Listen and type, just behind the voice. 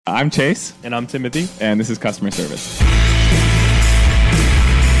I'm Chase. And I'm Timothy. And this is Customer Service. All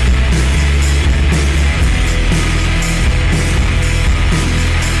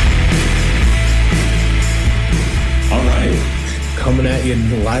right. Coming at you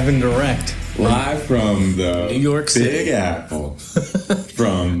live and direct. Live from the New York City. Big Apple.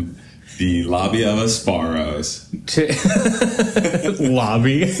 From the lobby of a Sparrows.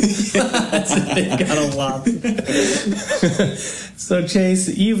 Lobby. They got a lobby. So, Chase,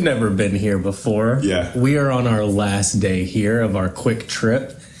 you've never been here before. Yeah. We are on our last day here of our quick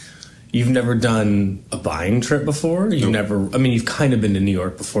trip. You've never done a buying trip before? You've never... I mean, you've kind of been to New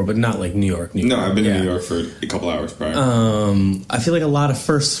York before, but not like New York. No, I've been to New York for a couple hours prior. I feel like a lot of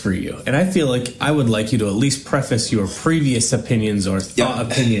firsts for you. And I feel like I would like you to at least preface your previous opinions or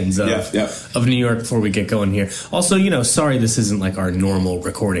opinions of New York before we get going here. Also, sorry this isn't like our normal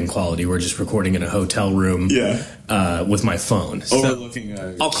recording quality. We're just recording in a hotel room with my phone. Overlooking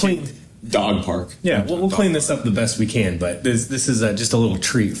I'll clean... dog park. Yeah, we'll clean this up the best we can, but this is just a little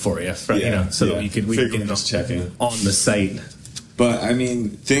treat for you, so that we can get it on the site. But I mean,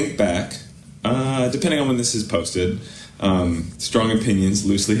 think back. Depending on when this is posted, strong opinions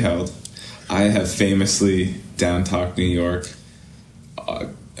loosely held. I have famously down-talked New York.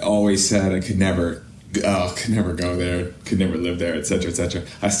 Always said I could never go there, could never live there, etc., etc.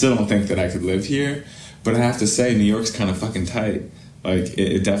 I still don't think that I could live here, but I have to say New York's kind of fucking tight. Like,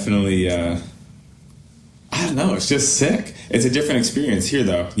 it definitely, I don't know, it's just sick. It's a different experience here,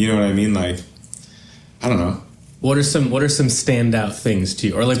 though. You know what I mean? Like, I don't know. What are some standout things to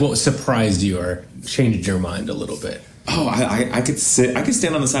you? Or, like, what surprised you or changed your mind a little bit? Oh, I could stand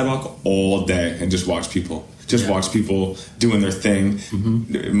on the sidewalk all day and just watch people. Watch people doing their thing.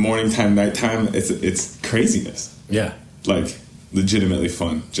 Mm-hmm. Morning time, nighttime, it's craziness. Yeah. Like, legitimately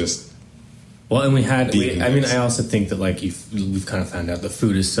fun, just... Well, and I also think that, like, we've kind of found out the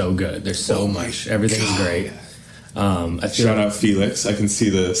food is so good. There's so much. Everything's great. Shout out Felix. I can see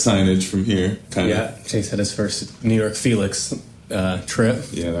the signage from here. Chase had his first New York Felix trip.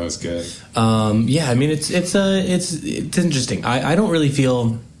 Yeah, that was good. It's interesting. I don't really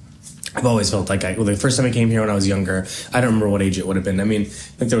feel... I've always felt like the first time I came here when I was younger, I don't remember what age it would have been. I mean, I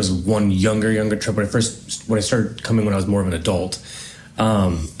think there was one younger trip when I started coming when I was more of an adult.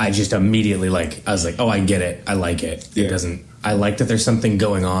 I just immediately I was like, oh, I get it. I like it. Yeah. It doesn't, I like that there's something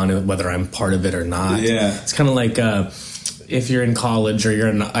going on, whether I'm part of it or not. Yeah. It's kind of like, if you're in college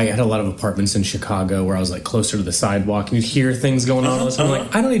or I had a lot of apartments in Chicago where I was like closer to the sidewalk and you'd hear things going on all the time. I'm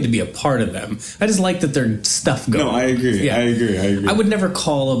like, I don't need to be a part of them. I just like that there's stuff going on. No, I agree. Yeah. I agree. I would never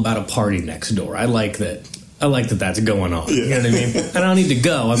call about a party next door. I like that that's going on. Yeah. You know what I mean? I don't need to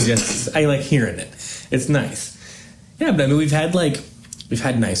go. I like hearing it. It's nice. Yeah, but I mean, we've had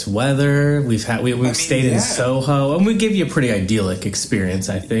nice weather. We've stayed in Soho, and we gave you a pretty idyllic experience,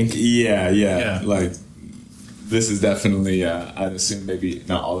 I think. Yeah. Like, this is definitely. I'd assume maybe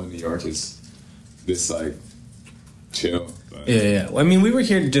not all of New York is this like chill. But. Yeah. Well, I mean, we were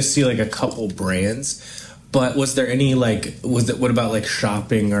here to just see like a couple brands, but was there any what about like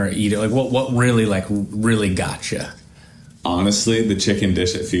shopping or eating? Like, what really got you? Honestly, the chicken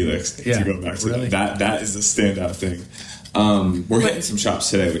dish at Felix. Yeah, to go back to that is the standout thing. We're hitting some shops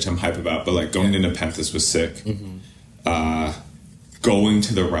today, which I'm hype about, but like going to Nepenthes was sick. Mm-hmm. Going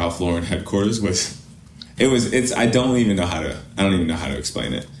to the Ralph Lauren headquarters I don't even know how to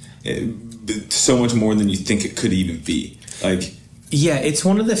explain it. It's so much more than you think it could even be. Like, yeah, it's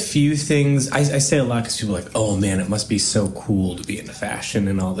one of the few things I say a lot because people are like, oh man, it must be so cool to be into fashion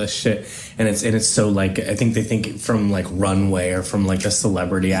and all this shit, and it's so like I think they think from like runway or from like the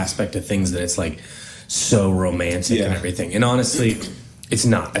celebrity aspect of things that it's like so romantic and everything. And honestly, it's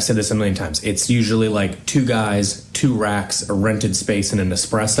not. I said this a million times. It's usually like two guys, two racks, a rented space, and an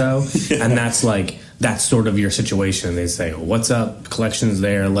espresso. And that's sort of your situation. And they say, well, what's up? Collection's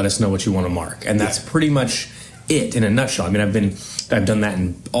there. Let us know what you want to mark. And that's pretty much it in a nutshell. I mean, I've done that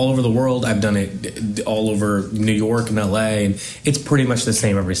all over the world. I've done it all over New York and LA, and it's pretty much the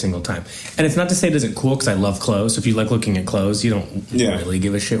same every single time. And it's not to say it isn't cool because I love clothes. If you like looking at clothes, you don't really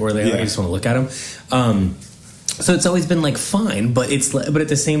give a shit where they are. You just want to look at them. So it's always been like fine, but at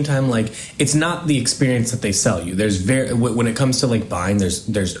the same time, like it's not the experience that they sell you. When it comes to like buying,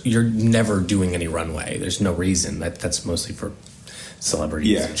 you're never doing any runway. There's no reason. That's mostly for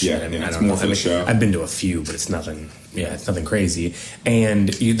celebrities and shit. I mean, I don't know. For the show. I've been to a few, but it's nothing. Yeah, it's nothing crazy. And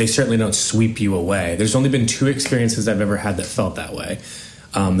they certainly don't sweep you away. There's only been 2 experiences I've ever had that felt that way.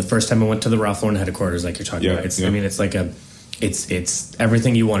 The first time I went to the Ralph Lauren headquarters, like you're talking about. I mean, it's like It's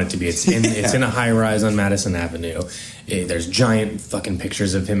everything you want it to be. It's in a high rise on Madison Avenue. There's giant fucking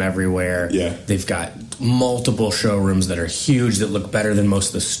pictures of him everywhere. Yeah. They've got multiple showrooms that are huge that look better than most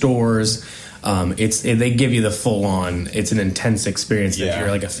of the stores. They give you the full on. It's an intense experience. Yeah. If you're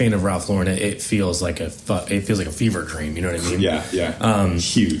like a fan of Ralph Lauren, it feels like a fever dream. You know what I mean? Yeah.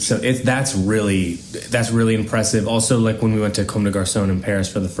 Huge. So that's really impressive. Also, like when we went to Comme des Garçons in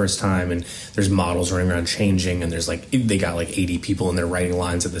Paris for the first time, and there's models running around changing, and there's like they got like 80 people in there writing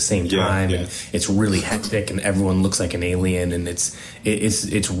lines at the same time, and it's really hectic, and everyone looks like an alien, and it's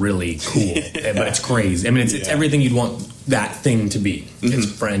really cool, but it's crazy. I mean, it's everything you'd want that thing to be. It's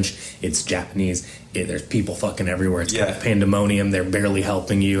French, it's Japanese. There's people fucking everywhere. It's kind of pandemonium. They're barely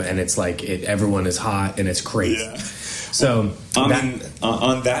helping you, and it's like everyone is hot, and it's crazy. Yeah. So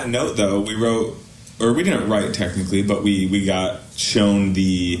on that note, though, we wrote, or we didn't write technically, but we got shown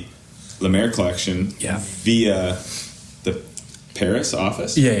the La Mer collection via the Paris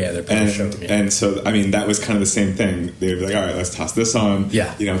office. Yeah, their Paris showroom. Yeah. And so, I mean, that was kind of the same thing. They would be like, all right, let's toss this on.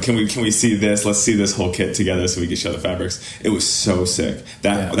 Yeah. You know, can we see this? Let's see this whole kit together so we can show the fabrics. It was so sick.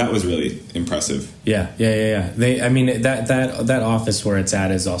 That was really impressive. Yeah. That office where it's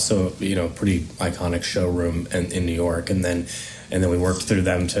at is also, you know, pretty iconic showroom in New York. And then we worked through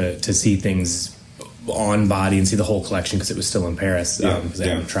them to see things on body and see the whole collection because it was still in Paris because I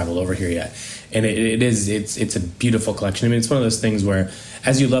haven't traveled over here yet. And it's a beautiful collection. I mean, it's one of those things where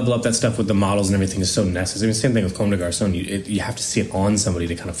as you level up that stuff with the models and everything is so necessary. I mean, same thing with Comme des Garçons. You have to see it on somebody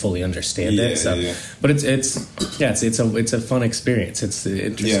to kind of fully understand it. So, but it's a fun experience. It's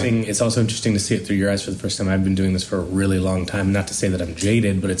interesting. It's also interesting to see it through your eyes for the first time. I've been doing this for a really long time. Not to say that I'm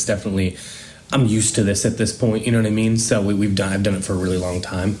jaded, but it's definitely, I'm used to this at this point. You know what I mean? So I've done it for a really long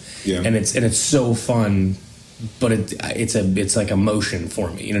time. Yeah. And it's so fun. But it's like emotion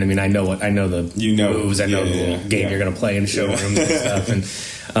for me. You know what I mean? I know the moves. I know the little game you're going to play in showrooms and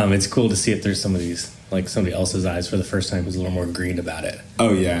stuff. And it's cool to see it through somebody else's eyes for the first time who's a little more green about it.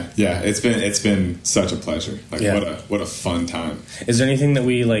 Oh yeah. It's been such a pleasure. Like what a fun time. Is there anything that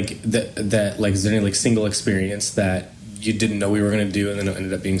we like that like is there any like single experience that you didn't know we were going to do and then it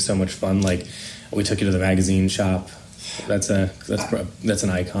ended up being so much fun? Like we took you to the magazine shop. That's an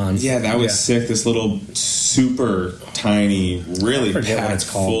icon. Yeah, that was sick. This little super tiny, really packed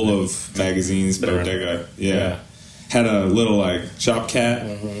full of magazines, bodega. Yeah. Had a little like shop cat.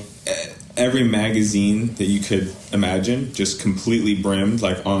 Mm-hmm. Every magazine that you could imagine, just completely brimmed,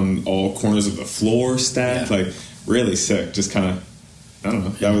 like on all corners of the floor, stacked. Like really sick. Just kind of, I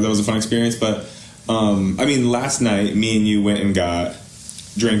don't know. That was a fun experience. But I mean, last night, me and you went and got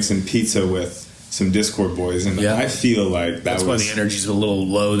drinks and pizza with some Discord boys, and I feel like that's why the energy's a little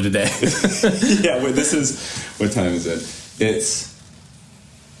low today. This is, what time is it? It's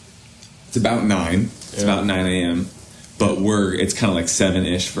about 9. It's about 9 a.m. But it's kind of like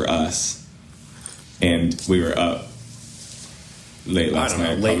 7-ish for us, and we were up late last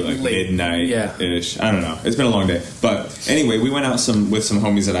night, probably like midnight-ish. I don't know. It's been a long day, but anyway, we went out with some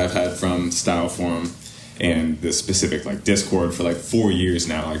homies that I've had from Style Forum and the specific like Discord for like 4 years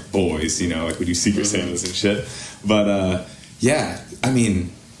now, like boys, you know, like we do Secret Santas and shit. But I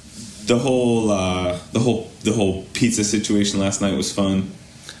mean, the whole pizza situation last night was fun.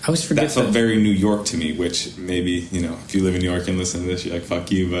 I always forget that felt very New York to me, which maybe, you know, if you live in New York and listen to this, you're like, fuck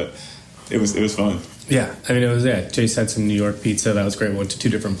you, but it was fun. Yeah, I mean, it was Chase had some New York pizza that was great. We went to 2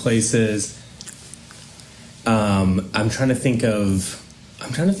 different places. I'm trying to think of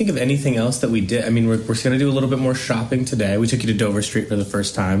anything else that we did. I mean, we're going to do a little bit more shopping today. We took you to Dover Street for the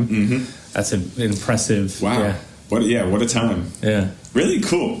first time. Mm-hmm. That's an impressive. Wow. Yeah. What a time. Yeah. Really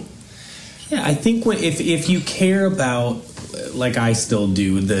cool. Yeah, I think if you care about, like I still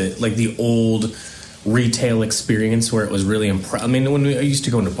do, the old retail experience where it was really impressive. I mean, when I used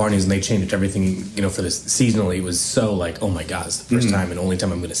to go into Barney's and they changed everything, you know, for this seasonally, it was so like, oh my God, it's the first time and only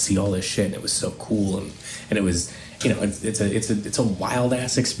time I'm going to see all this shit, and it was so cool, and it was, you know, it's a wild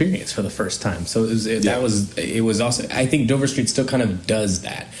ass experience for the first time. So it was also, I think Dover Street still kind of does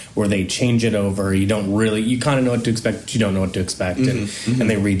that, where they change it over. You kind of know what to expect, but you don't know what to expect, and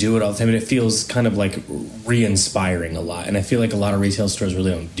they redo it all the time, and it feels kind of like re-inspiring a lot. And I feel like a lot of retail stores really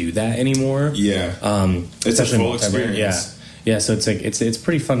don't do that anymore. Yeah, it's a full experience. Yeah. So it's like it's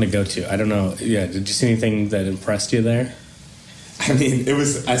pretty fun to go to. I don't know. Yeah, did you see anything that impressed you there? I mean,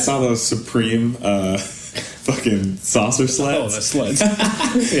 I saw those Supreme fucking saucer sleds. Oh, the sleds.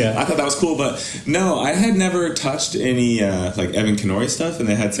 Yeah. I thought that was cool, but no, I had never touched any like Evan Kenory stuff, and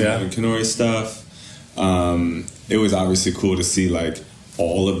they had some Evan Kenory stuff. It was obviously cool to see like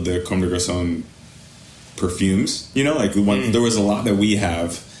all of the Comme des Garçons perfumes, you know, like there was a lot that we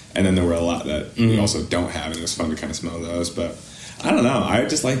have And then there were a lot that we also don't have, and it was fun to kind of smell those. But I don't know. I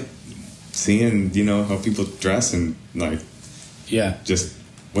just like seeing, how people dress and, like, just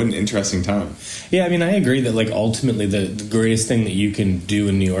what an interesting time. Yeah, I mean, I agree that, like, ultimately the greatest thing that you can do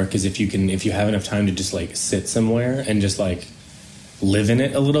in New York is if you have enough time to just, like, sit somewhere and just, like, live in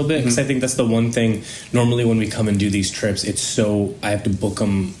it a little bit. Because I think that's the one thing, normally when we come and do these trips, I have to book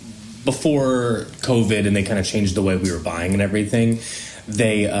them before COVID, and they kind of changed the way we were buying and everything.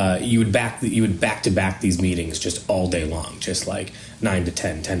 You would back to back these meetings just all day long, just like 9 to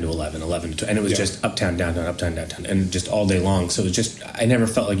 10, 10 to 11, 11 to 12, and it was just uptown, downtown, and just all day long. So it was just, I never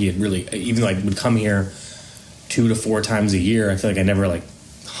felt like you had really, even though I would come here 2 to 4 times a year, I feel like I never like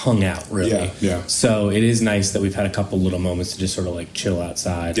hung out really. Yeah. So it is nice that we've had a couple little moments to just sort of like chill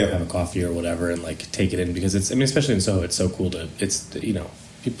outside, or have a coffee or whatever, and like take it in, because it's, I mean, especially in Soho, it's so cool to, it's,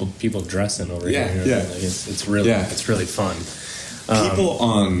 people dressing over here. Like it's really fun. People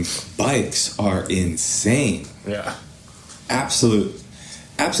on bikes are insane. Yeah. Absolute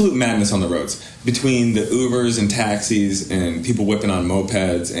madness on the roads. Between the Ubers and taxis and people whipping on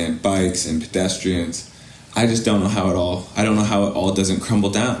mopeds and bikes and pedestrians, I just don't know how it all doesn't crumble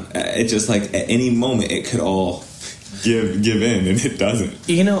down. It's just like at any moment it could all give in, and it doesn't.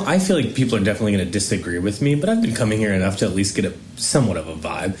 I feel like people are definitely going to disagree with me, but I've been coming here enough to at least get a somewhat of a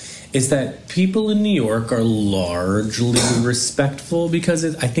vibe. Is that people in New York are largely respectful, because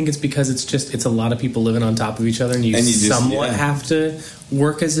I think it's because it's a lot of people living on top of each other, and you somewhat have to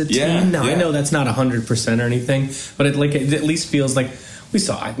work as a team. Now I know that's not 100% or anything, but it at least feels like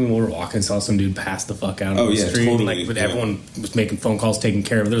we were walking, saw some dude pass the fuck out on the street. Totally. But everyone was making phone calls, taking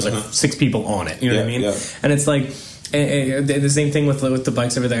care of it. There was like 6 people on it. You know what I mean? Yeah. And it's like. And the same thing with the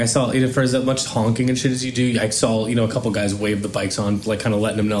bikes, everything. I saw, for as much honking and shit as you do, I saw, a couple guys wave the bikes on, like kind of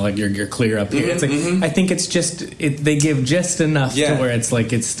letting them know, like, you're clear up here. It's like, I think it's just, they give just enough to where it's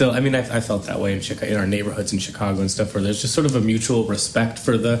like, it's still, I mean, I felt that way in our neighborhoods in Chicago and stuff, where there's just sort of a mutual respect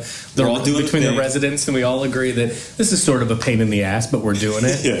for between the residents, and we all agree that this is sort of a pain in the ass, but we're doing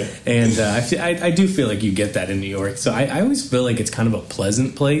it. And I do feel like you get that in New York. So I always feel like it's kind of a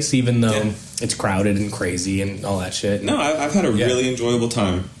pleasant place, even though it's crowded and crazy and all that shit. No, I've had a really enjoyable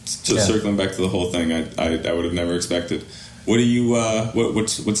time. Just circling back to the whole thing, I would have never expected. What do you?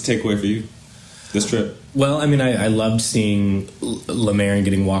 What's takeaway for you this trip? Well, I mean, I loved seeing La Mer and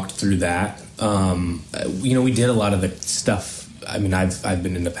getting walked through that. We did a lot of the stuff. I mean, I've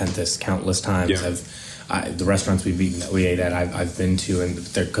been into Penthus countless times. Yeah. The restaurants we ate at, I've been to, and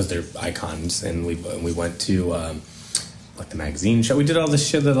because they're icons. And we went to. Like the magazine show, we did all this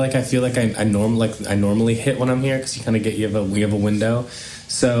shit that like I feel like I normally hit when I'm here, because we have a window.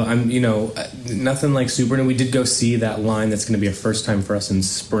 So I'm nothing like super. And we did go see that line that's going to be a first time for us in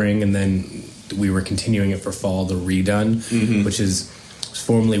spring, and then we were continuing it for fall, the redone, which is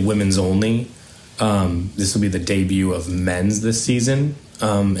formerly women's only. This will be the debut of men's this season,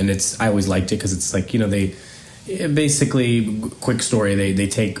 and I always liked it because it's like basically, quick story,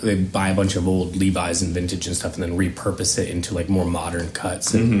 they buy a bunch of old Levi's and vintage and stuff, and then repurpose it into like more modern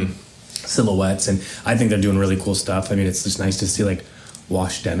cuts and silhouettes, and I think they're doing really cool stuff. I mean, it's just nice to see like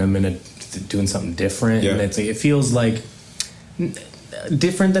wash denim and doing something different, and it feels like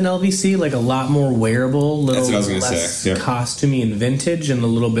different than LVC, like a lot more wearable, little less costumey and vintage, and a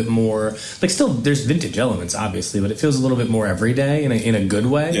little bit more like, still there's vintage elements obviously, but it feels a little bit more everyday in a good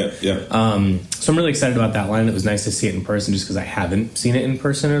way. So I'm really excited about that line. It was nice to see it in person, just because I haven't seen it in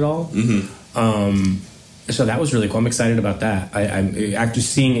person at all. So that was really cool. I'm excited about that. I'm after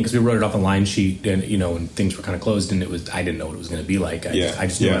seeing it, because we wrote it off a line sheet, and and things were kind of closed, and I didn't know what it was going to be like. I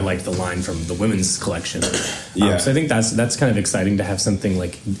just knew I liked the line from the women's collection. So I think that's kind of exciting to have something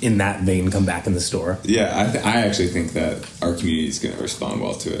like in that vein come back in the store. I actually think that our community is going to respond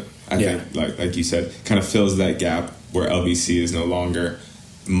well to it. I think like you said, kind of fills that gap where LBC is no longer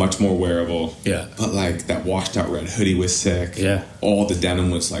much more wearable. But like that washed out red hoodie was sick. All the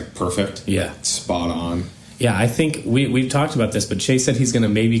denim was like perfect. Spot on. I think we've talked about this, but Chase said he's going to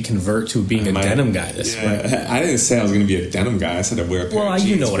maybe convert to being a denim guy this spring. I didn't say I was going to be a denim guy. I said I'd wear a pair of jeans. Well,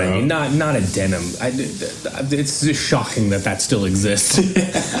 you know what I mean. Not a denim. It's just shocking that still exists.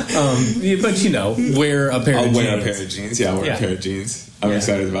 But wear a pair of jeans. I'll wear a pair of jeans. I'll wear a pair of jeans. I'm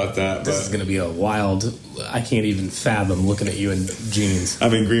excited about that. This is going to be a wild. I can't even fathom looking at you in jeans.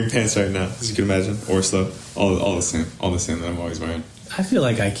 I'm in green pants right now, as you can imagine. Orslo. All the same that I'm always wearing. I feel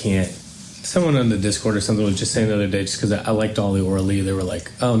like I can't. Someone on the Discord or something was just saying the other day, just because I liked Ollie Orly, they were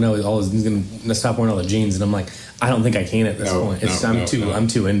like, "Oh no, he's going to stop wearing all the jeans," and I'm like, I don't think I can at this point. I'm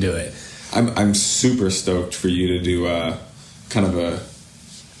too into it. I'm super stoked for you to do kind of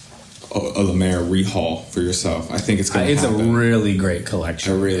a a Lemaire rehaul for yourself. I think it's going to It's happen. a really great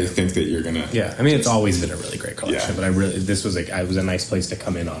collection. I really think that you're going to... Yeah, I mean, it's always been a really great collection, Yeah. but this was it was a nice place to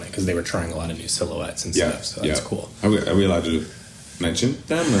come in on it because they were trying a lot of new silhouettes and stuff, so that's cool. Are we allowed to mention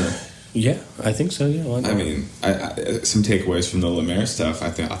them, or... Yeah, I think so. Yeah, I mean, some takeaways from the Lemaire stuff. I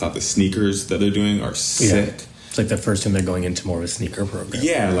thought the sneakers that they're doing are sick. Yeah. It's like the first time they're going into more of a sneaker program.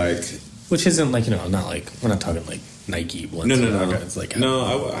 Yeah, like, which isn't like not like we're not talking like Nike. no. It's like I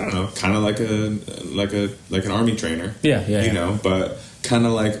don't know, kind of like an army trainer. Yeah. You know, but kind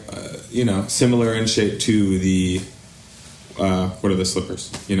of like similar in shape to the what are the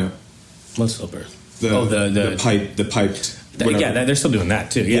slippers? You know, what slippers? The piped. Yeah, they're still doing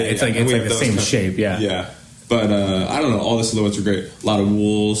that too. Yeah, it's like the same shape. Yeah, yeah. But I don't know. All the silhouettes are great. A lot of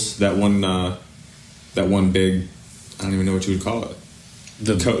wools. That one big. I don't even know what you would call it.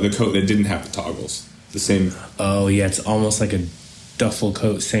 The coat that didn't have the toggles. The same. Oh yeah, it's almost like a duffel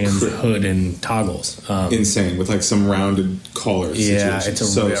coat, sans hood and toggles. Insane with like some rounded collars. Yeah,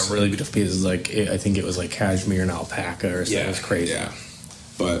 it's a really beautiful piece. It's like I think it was like cashmere and alpaca or something. Yeah, it was crazy. Yeah,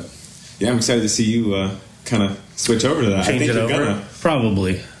 but I'm excited to see you kind of switch over to that. Change it over.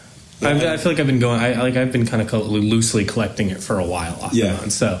 Probably. I feel like I've been going. I've been kind of loosely collecting it for a while off and on.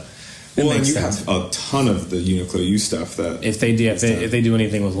 So. And you have a ton of the Uniqlo U stuff that if they do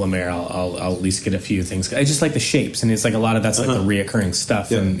anything with Lemaire, I'll at least get a few things. I just like the shapes, and it's like a lot of that's like the reoccurring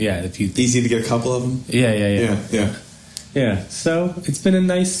stuff. And easy to get a couple of them. Yeah. So it's been a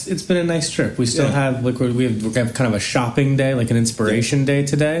nice trip. We still have we have kind of a shopping day, like an inspiration day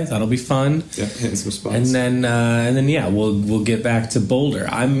today. That'll be fun. Yeah, hitting some spots. And then we'll get back to Boulder.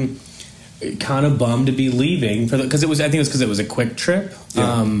 I'm kind of bummed to be leaving because it was a quick trip.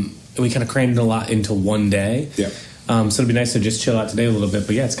 Yeah. We kind of crammed a lot into one day. Yeah. So it'd be nice to just chill out today a little bit.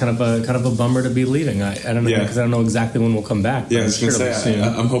 But yeah, it's kind of a bummer to be leaving. I don't know because I don't know exactly when we'll come back. Yeah, I was going to say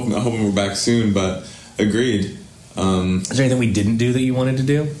I'm hoping we're back soon. But agreed. Is there anything we didn't do that you wanted to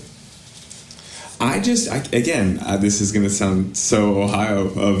do? This is going to sound so Ohio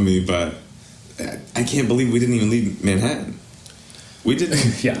of me, but I can't believe we didn't even leave Manhattan. We didn't.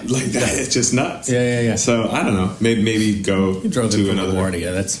 Like that. It's just nuts. Yeah. So I don't know. Maybe go you drove to from another.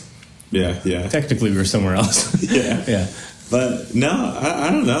 LaGuardia. That's. Yeah. Technically, we were somewhere else. Yeah. But no, I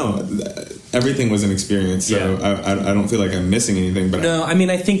don't know. Everything was an experience, so I don't feel like I'm missing anything. But no, I mean,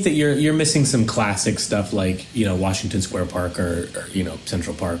 I think that you're missing some classic stuff like Washington Square Park or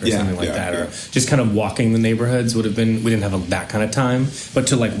Central Park or something like that, or just kind of walking the neighborhoods would have been. We didn't have that kind of time, but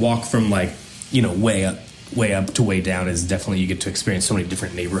to like walk from like way up to way down is definitely you get to experience so many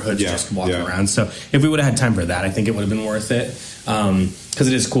different neighborhoods just walking around. So if we would have had time for that, I think it would have been worth it because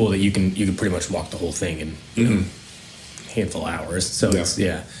it is cool that you can pretty much walk the whole thing in a handful of hours. So we'll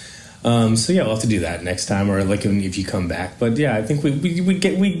have to do that next time or like if you come back. But yeah, I think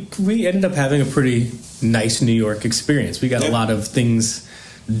we ended up having a pretty nice New York experience. We got a lot of things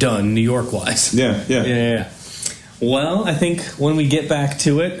done New York wise. Yeah. Well, I think when we get back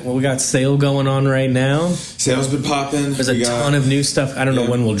to it, we got sale going on right now. Sale's been popping. There's a ton of new stuff. I don't know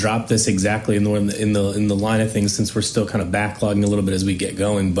when we'll drop this exactly in the line of things since we're still kind of backlogging a little bit as we get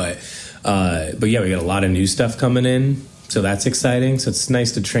going. But yeah, we got a lot of new stuff coming in, so that's exciting. So it's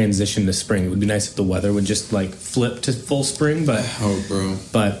nice to transition to spring. It would be nice if the weather would just like flip to full spring, but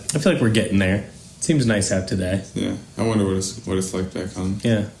But I feel like we're getting there. It seems nice out today. Yeah, I wonder what it's like back home.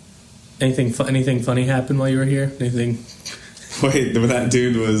 Yeah. Anything funny happened while you were here? Anything? Wait, that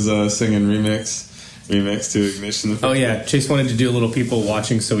dude was singing remix to Ignition. Oh yeah, Chase wanted to do a little people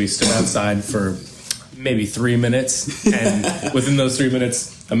watching, so he stood outside for maybe 3 minutes, and within those 3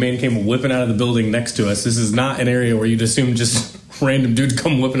 minutes, a man came whipping out of the building next to us. This is not an area where you'd assume just random dude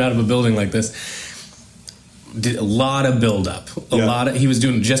come whipping out of a building like this. Did a lot of build up. He was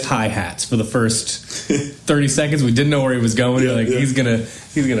doing just hi-hats for the first 30 seconds. We didn't know where he was going. He's gonna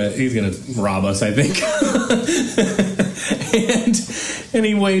rob us, I think. and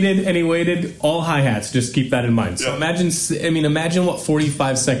he waited all hi-hats. Just keep that in mind. So imagine what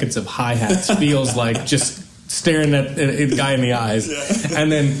 45 seconds of hi-hats feels like, just staring at a guy in the eyes.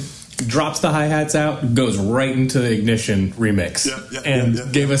 And then drops the hi-hats out, goes right into the Ignition remix,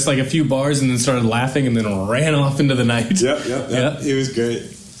 gave us like a few bars and then started laughing and then ran off into the night. Yeah. He was great.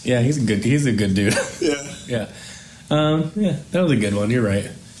 Yeah, he's a good dude. Yeah. That was a good one. You're right.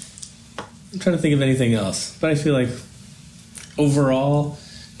 I'm trying to think of anything else, but I feel like overall,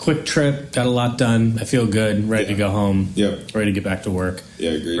 quick trip, got a lot done. I feel good, ready to go home. Yep. Ready to get back to work.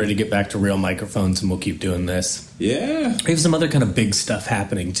 Yeah, agreed. Ready to get back to real microphones, and we'll keep doing this. Yeah. We have some other kind of big stuff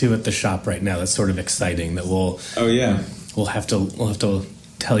happening too at the shop right now. That's sort of exciting. That we'll have to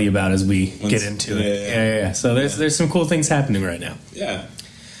tell you about as we get into it. Yeah. So there's some cool things happening right now. Yeah.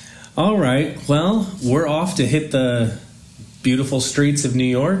 All right. Well, we're off to hit the beautiful streets of New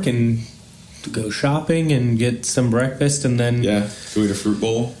York and to go shopping and get some breakfast and then... Yeah, go eat a fruit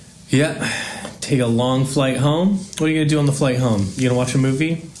bowl. Yeah. Take a long flight home. What are you going to do on the flight home? You going to watch a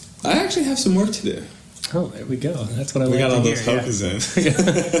movie? I actually have some work to do. Oh, there we go. That's what I We like got to all hear. those focus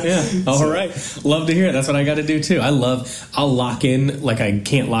in. Yeah. All right. Love to hear it. That's what I got to do too. I'll lock in like I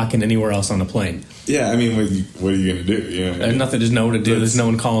can't lock in anywhere else on a plane. Yeah, I mean, what are you going to do? You know, There's nothing. There's no one to do. There's no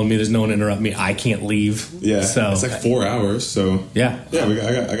one calling me. There's no one interrupt me. I can't leave. Yeah. So it's like 4 hours. So yeah. Yeah,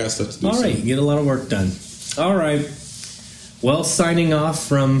 I got stuff to do. All right. You get a lot of work done. All right. Well, signing off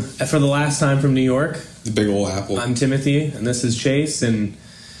for the last time from New York. The big old apple. I'm Timothy, and this is Chase, and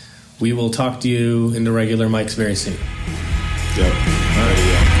we will talk to you in the regular mics very soon. Yep.